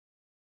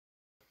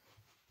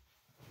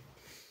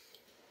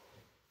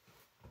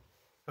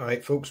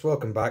Alright folks,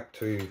 welcome back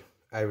to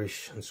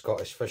Irish and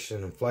Scottish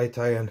fishing and fly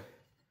tying.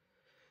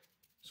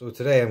 So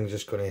today I'm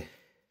just going to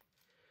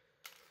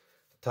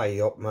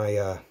tie up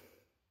my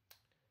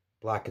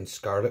black and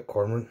scarlet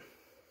cormorant.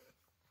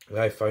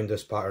 I found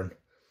this pattern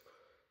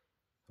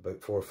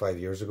about 4 or 5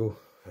 years ago,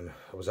 and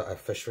I was at a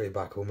fishery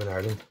back home in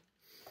Ireland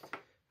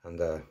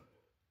and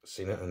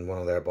seen it in one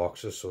of their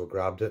boxes, so I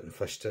grabbed it and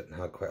fished it and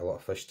had quite a lot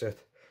of fish to it.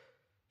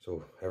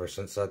 So ever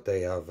since that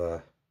day I've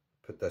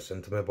put this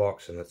into my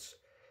box, and it's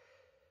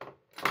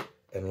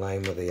in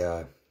line with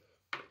the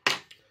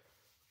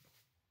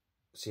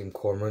same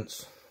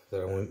cormorants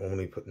that I'm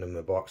only putting in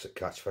my box at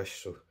catch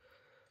fish. So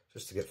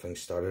just to get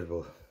things started,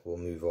 we'll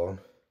move on.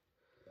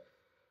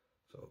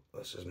 So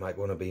this is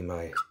going to be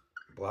my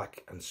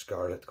black and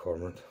scarlet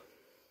cormorant.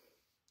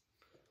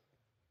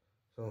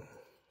 So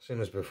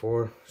same as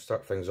before,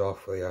 start things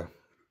off with a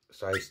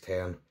size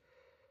 10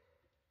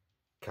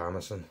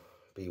 KAMASAN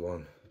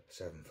B175.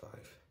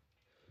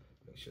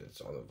 Make sure it's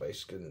on the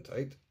vise good and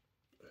tight.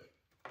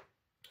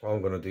 All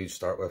I'm going to do is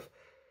start with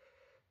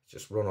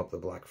just run up the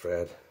black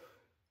thread.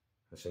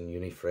 It's in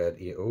UNI-THREAD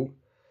 80.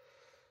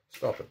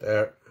 Stop it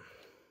there.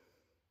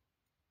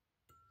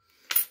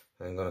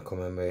 I'm going to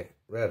come in with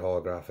red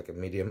holographic and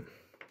medium.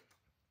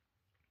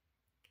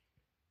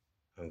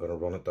 I'm going to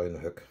run it down the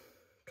hook,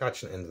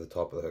 catching it into the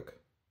top of the hook.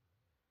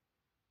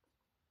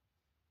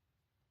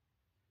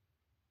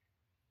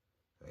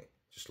 Right,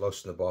 just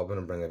loosen the bobbin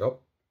and bring it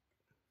up.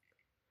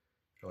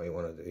 All you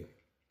want to do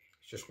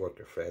is just work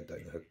your thread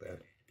down the hook there.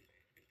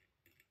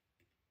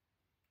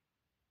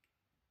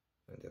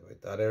 And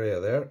about that area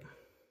there.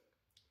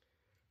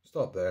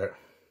 Stop there.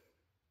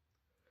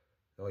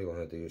 All you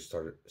want to do is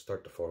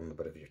start to form a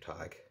bit of your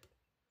tag.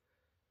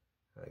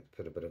 I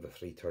put a bit of a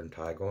 3-turn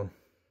tag on.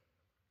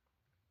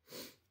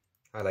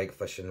 I like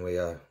fishing with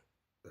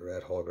the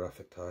red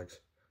holographic tags.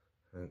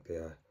 I think they,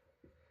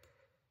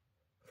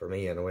 for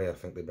me anyway, I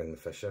think they bring the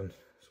fish in.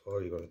 So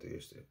all you're going to do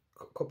is do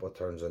a couple of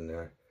turns in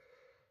there,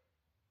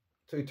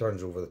 2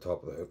 turns over the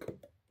top of the hook,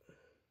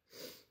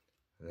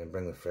 and then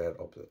bring the thread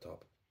up to the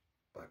top,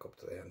 back up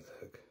to the end of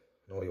the hook.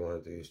 And all you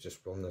want to do is just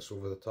run this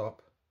over the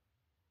top.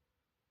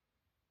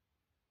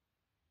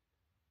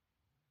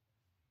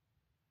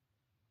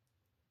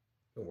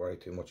 Don't worry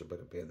too much about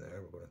it being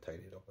there, we're going to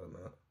tidy it up in a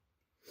minute.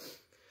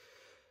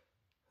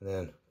 And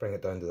then bring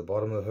it down to the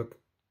bottom of the hook,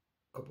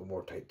 a couple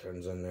more tight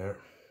turns in there,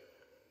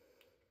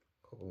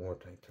 a couple more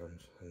tight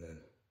turns, and then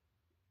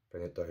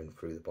bring it down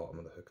through the bottom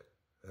of the hook.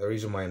 And the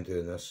reason why I'm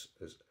doing this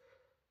is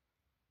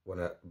when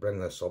I bring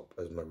this up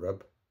as my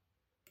rib,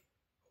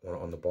 I want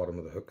it on the bottom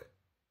of the hook,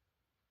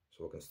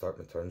 so I can start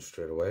my turn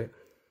straight away.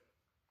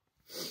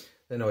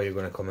 Then all you're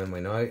going to come in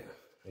with now is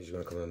you're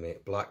going to come in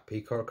with black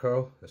peacock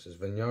curl. This is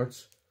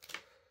VENIARDS.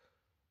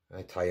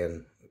 I tie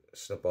in,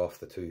 snip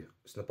off a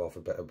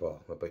bit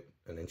about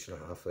 1.5 inches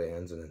of the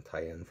ends, and then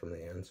tie in from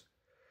the ends.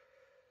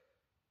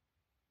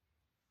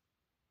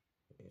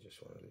 You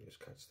just want to just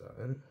catch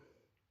that in.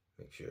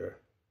 Make sure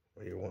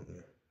where you're wanting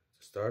to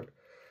start.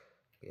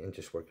 And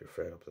just work your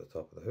thread up to the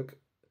top of the hook.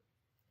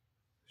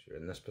 So you're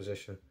in this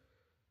position.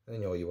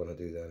 Then all you want to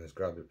do then is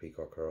grab your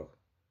peacock curl,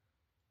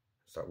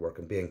 start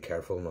working, being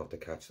careful not to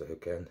catch the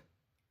hook end.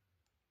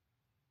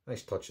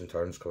 Nice touch and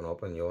turns coming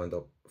up, and you'll end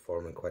up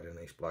forming quite a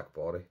nice black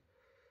body.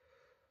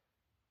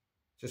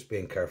 Just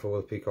being careful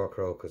with peacock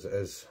curl, because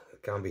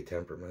it can be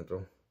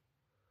temperamental.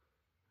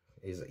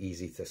 It is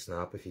easy to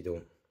snap if you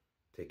don't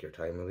take your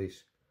time with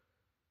these.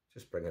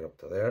 Just bring it up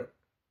to there,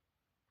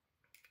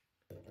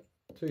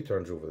 2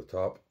 turns over the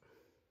top,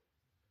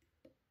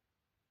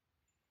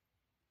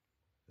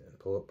 and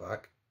pull it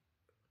back,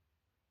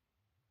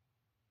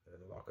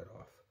 and lock it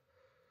off.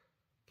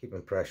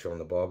 Keeping pressure on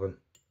the bobbin,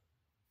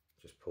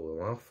 just pull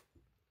them off.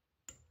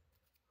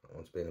 That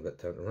one's being a bit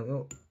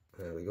temperamental.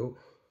 There we go.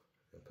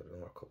 And put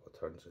another couple of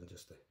turns in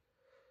just to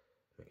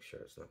make sure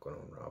it's not going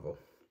to unravel.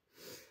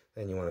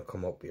 Then you want to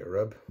come up with your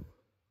rib.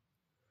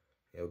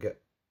 You'll get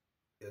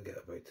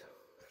about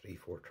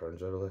 3-4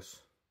 turns out of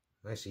this.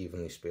 Nice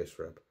evenly spaced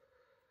rib.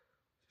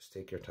 Just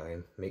take your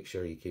time. Make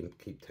sure you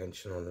keep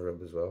tension on the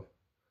rib as well.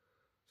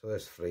 So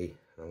there's 3,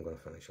 and I'm going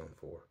to finish on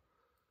 4.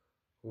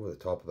 Over the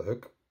top of the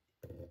hook,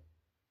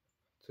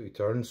 2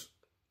 turns,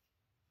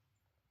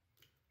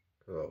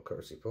 a little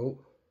courtesy pull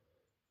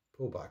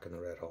back in the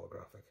red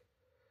holographic.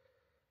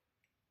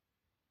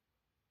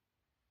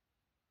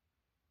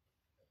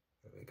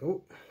 There we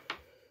go.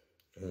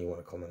 And you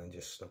want to come in and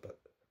just snip it.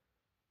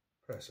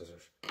 Press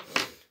scissors.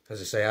 As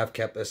I say, I've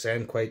kept this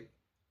end quite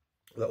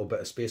a little bit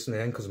of space in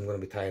the end because I'm going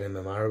to be tying in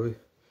my MARABOU.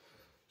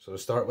 So to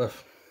start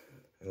with,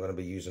 I'm going to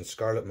be using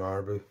Scarlet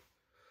MARABOU,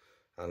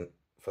 and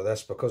for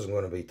this, because I'm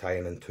going to be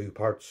tying in 2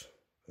 parts,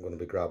 I'm going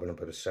to be grabbing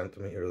about 1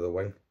 centimetre of the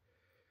wing.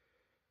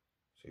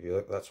 So if you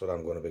look, that's what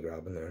I'm going to be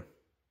grabbing there.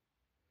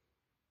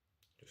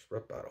 Just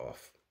rip that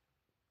off.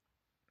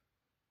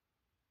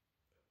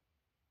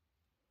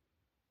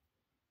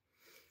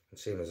 And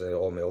same as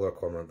all my other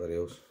cormorant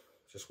videos,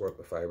 just work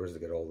the fibres to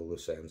get all the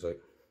loose ends out.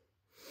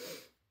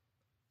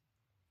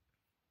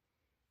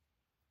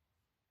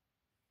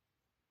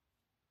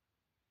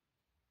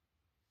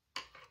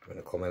 I'm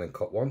going to come in and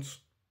cut once,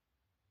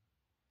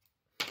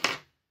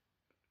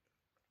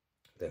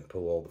 then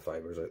pull all the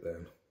fibres out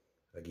then.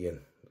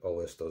 Again, all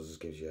this does is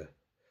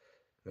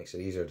makes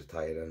it easier to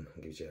tie it in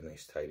and gives you a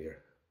nice tidier,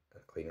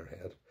 cleaner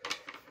head.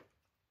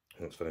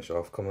 Let's finish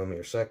off. Come in with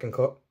your second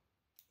cut.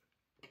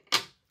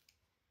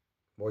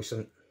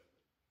 Moisten.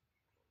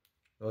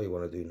 All you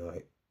want to do now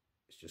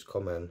is just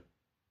come in,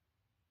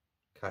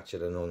 catch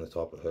it in on the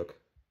top of the hook,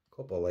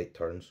 couple of light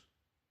turns,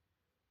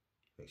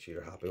 make sure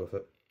you're happy with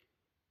it.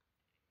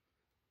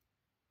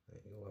 There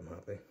you go, I'm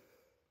happy.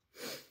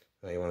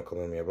 Now you want to come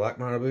in with your black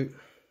marabou,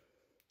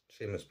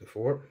 same as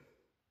before.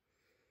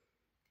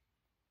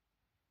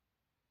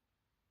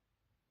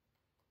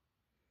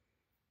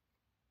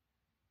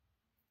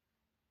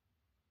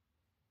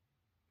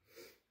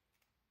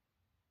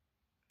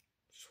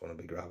 Just want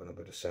to be grabbing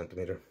about a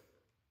centimetre.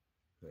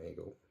 There you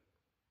go.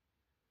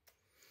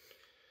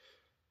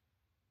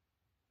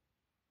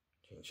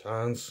 Change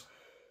hands.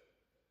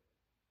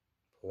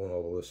 Pulling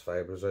all the loose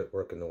fibres out,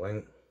 working the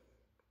wing.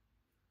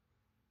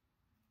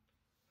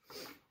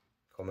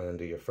 Come in and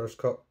do your first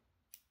cut.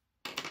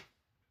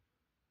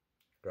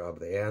 Grab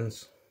the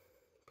ends.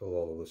 Pull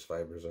all the loose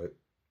fibres out.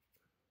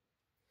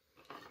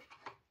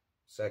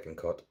 Second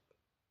cut.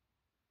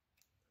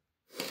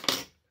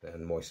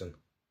 Then moisten.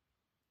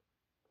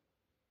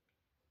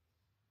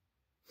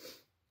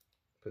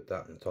 Put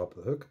that on the top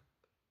of the hook.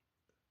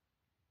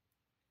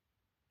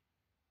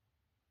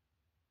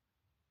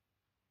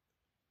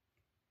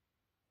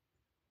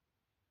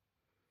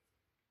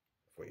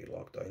 Before you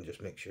lock down,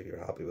 just make sure you're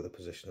happy with the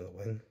position of the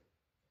wing.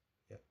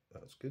 Yeah,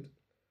 that's good.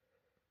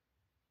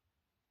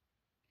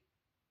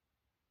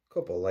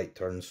 Couple of light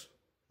turns.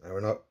 Now we're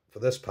not, for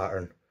this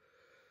pattern,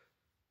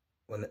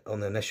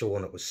 on the initial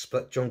one it was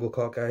split jungle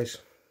cockeyes,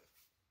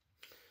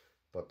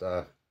 but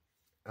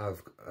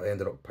I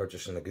ended up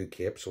purchasing a good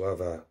cape, so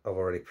I've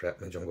already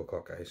prepped my jungle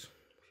cockeyes.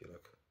 If you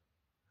look,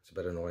 it's a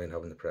bit annoying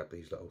having to prep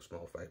these little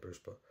small fibres,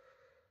 but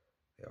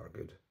they are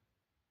good.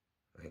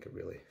 I think it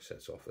really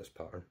sets off this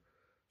pattern.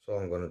 So all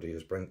I'm going to do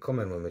is come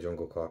in with my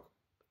jungle cock.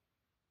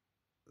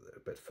 They're a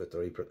bit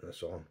footery putting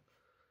this on.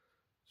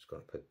 Just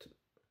going to put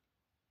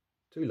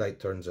two light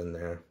turns in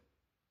there.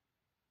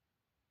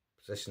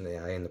 Position the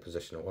eye in the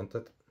position I want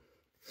it.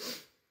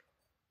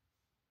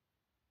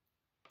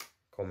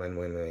 Come in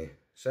with my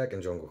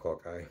second jungle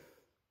cock eye.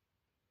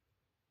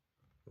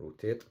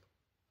 Rotate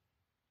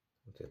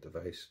the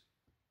vise.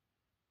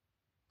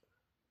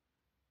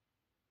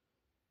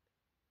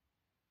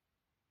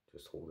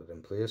 Just hold it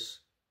in place.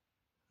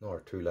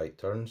 Another two light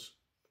turns.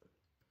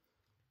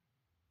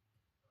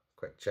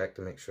 Quick check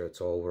to make sure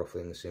it's all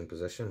roughly in the same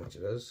position, which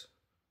it is.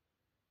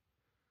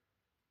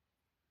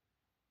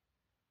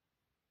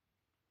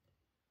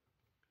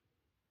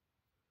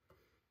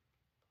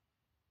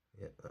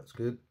 Yeah, that's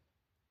good.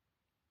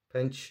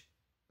 Pinch.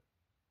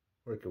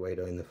 Work your way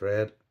down the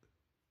thread.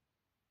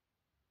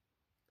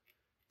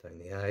 Down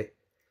the eye.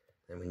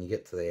 And when you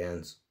get to the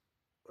ends,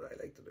 what I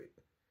like to do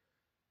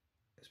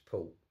is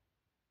pull.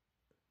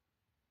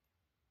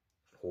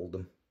 Hold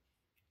them.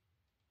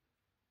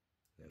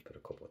 And then put a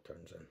couple of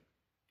turns in.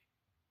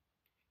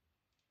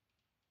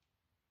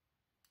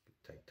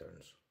 Good tight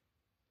turns.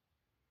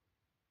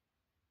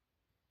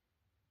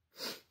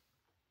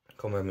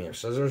 Come in with your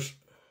scissors.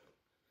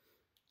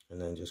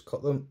 And then just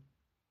cut them.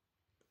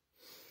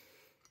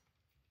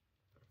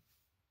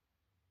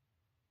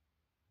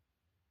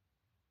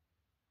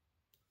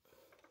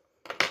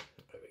 There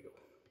we go.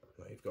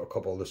 Now you've got a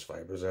couple of loose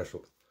fibres there,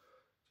 so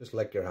just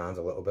lick your hands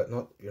a little bit.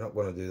 You're not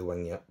going to do the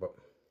wing yet, but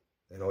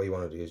then all you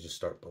want to do is just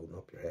start building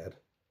up your head.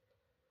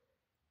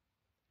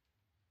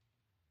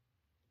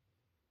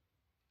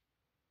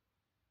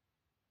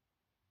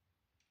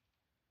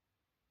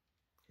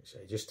 So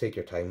just take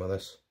your time with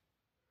this.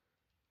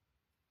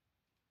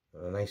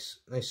 A nice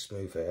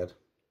smooth head.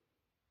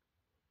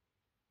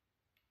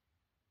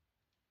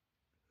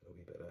 A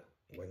wee bit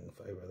of wing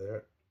fibre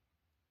there.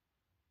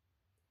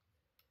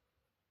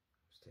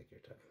 Just take your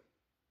time.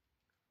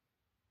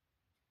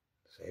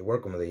 So you're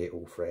working with the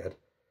 8/0 thread,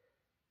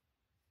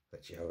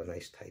 that you have a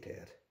nice tight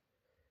head.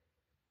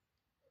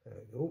 There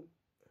we go.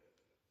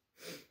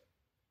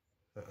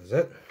 That is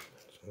it.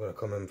 So I'm going to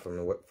come in from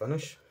the whip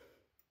finish.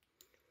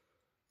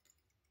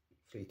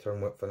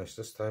 3-turn whip finish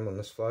this time on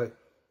this fly.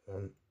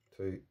 1,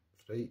 2,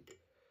 3.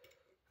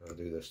 I'll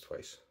do this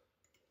twice.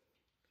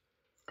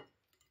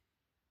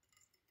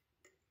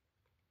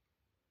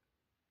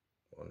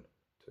 One,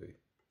 2,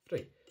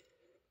 3.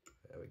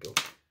 There we go.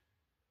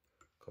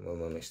 Come on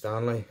with my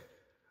Stanley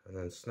and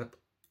then snip.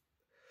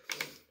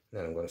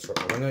 Then I'm going to sort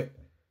my wing out.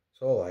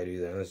 So all I do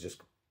then is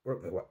just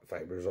work my whip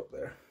fibres up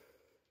there.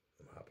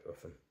 I'm happy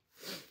with them.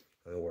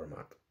 I know where I'm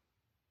at.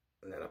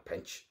 And then I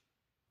pinch.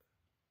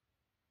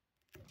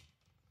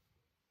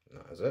 And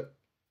that is it.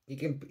 You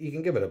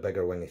can give it a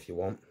bigger wing if you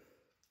want.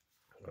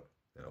 But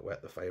then I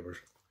wet the fibres,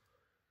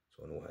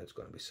 so I know how it's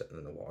going to be sitting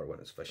in the water when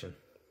it's fishing.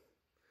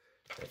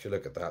 If you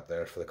look at that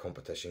there for the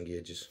competition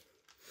gauges,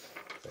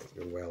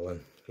 you're well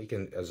in. You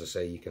can, as I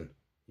say, you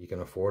can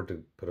afford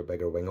to put a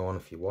bigger wing on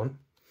if you want.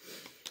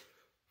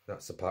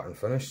 That's the pattern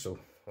finished. So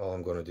all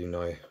I'm going to do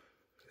now is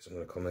I'm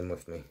going to come in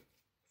with my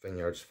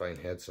Vineyards fine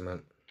head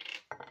cement.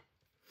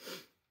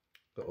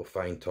 Little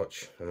fine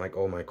touch, and like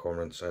all my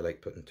cormorants I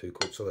like putting 2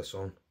 coats of this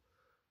on,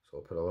 so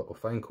I'll put a little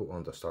fine coat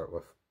on to start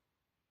with,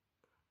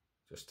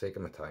 just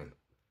taking my time,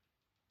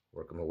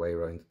 working my way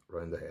round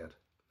the head,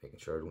 making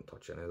sure I don't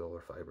touch any of the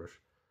other fibres.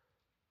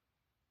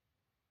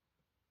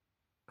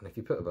 And if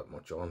you put a bit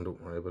much on,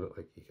 don't worry about it.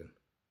 Like you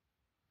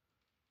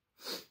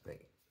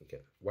can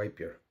wipe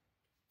your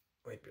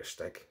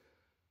stick,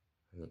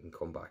 and you can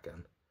come back in,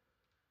 and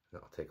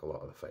that'll take a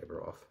lot of the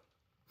fibre off,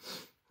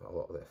 a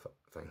lot of the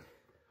thing.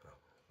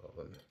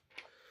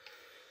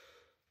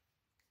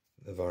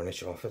 The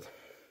varnish off it.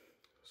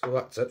 So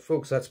that's it,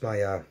 folks. That's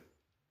my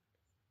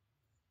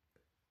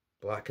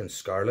black and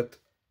scarlet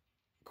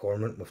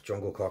cormorant with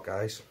jungle cock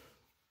eyes.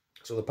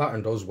 So the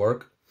pattern does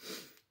work,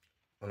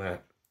 and I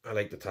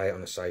like to tie it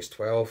on a size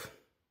 12,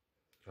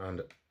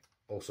 and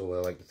also I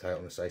like to tie it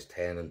on a size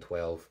 10 and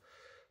 12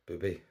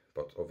 booby,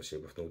 but obviously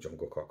with no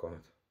jungle cock on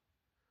it.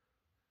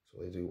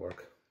 So they do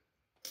work.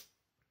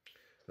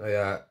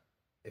 Now,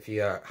 if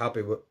you are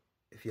happy with,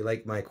 if you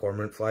like my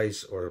cormorant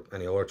flies or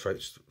any other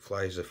trout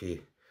flies, if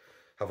you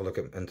have a look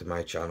into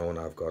my channel, and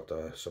I've got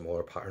some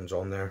other patterns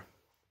on there,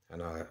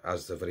 and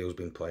as the video's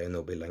been playing,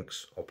 there'll be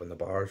links up in the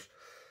bars.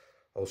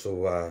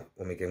 Also,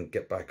 when we can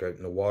get back out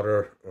in the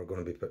water, we're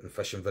going to be putting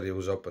fishing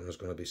videos up, and there's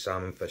going to be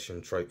salmon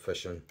fishing, trout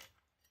fishing,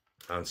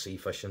 and sea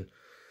fishing.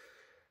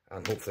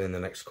 And hopefully in the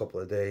next couple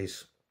of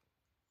days,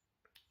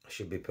 I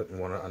should be putting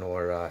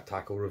another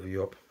tackle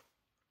review up.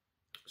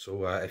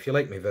 So if you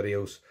like my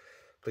videos,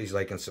 please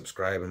like and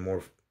subscribe, and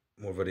more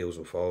videos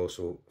will follow.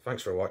 So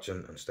thanks for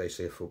watching, and stay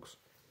safe, folks.